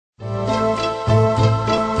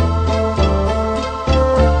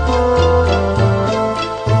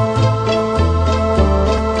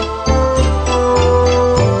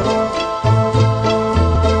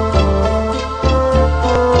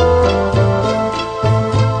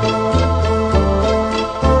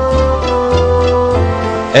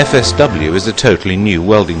FSW is a totally new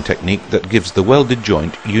welding technique that gives the welded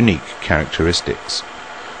joint unique characteristics.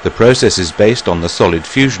 The process is based on the solid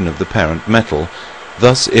fusion of the parent metal,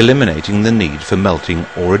 thus eliminating the need for melting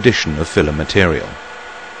or addition of filler material.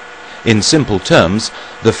 In simple terms,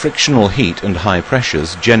 the frictional heat and high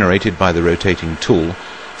pressures generated by the rotating tool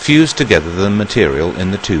fuse together the material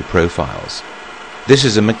in the two profiles. This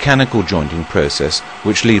is a mechanical jointing process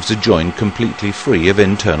which leaves a joint completely free of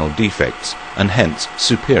internal defects and hence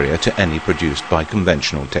superior to any produced by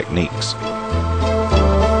conventional techniques.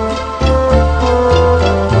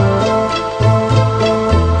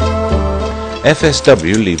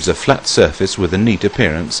 FSW leaves a flat surface with a neat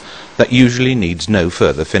appearance that usually needs no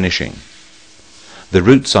further finishing. The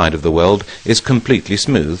root side of the weld is completely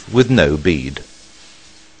smooth with no bead.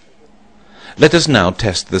 Let us now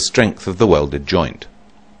test the strength of the welded joint.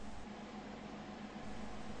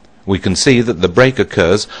 We can see that the break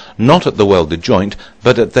occurs not at the welded joint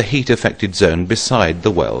but at the heat affected zone beside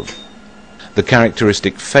the weld. The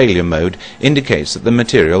characteristic failure mode indicates that the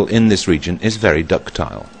material in this region is very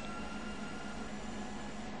ductile.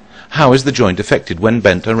 How is the joint affected when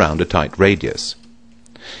bent around a tight radius?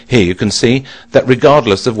 Here you can see that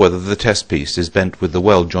regardless of whether the test piece is bent with the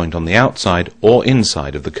weld joint on the outside or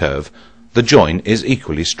inside of the curve, the joint is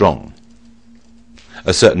equally strong.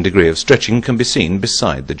 A certain degree of stretching can be seen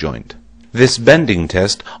beside the joint. This bending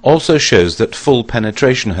test also shows that full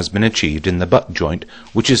penetration has been achieved in the butt joint,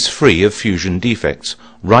 which is free of fusion defects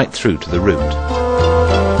right through to the root.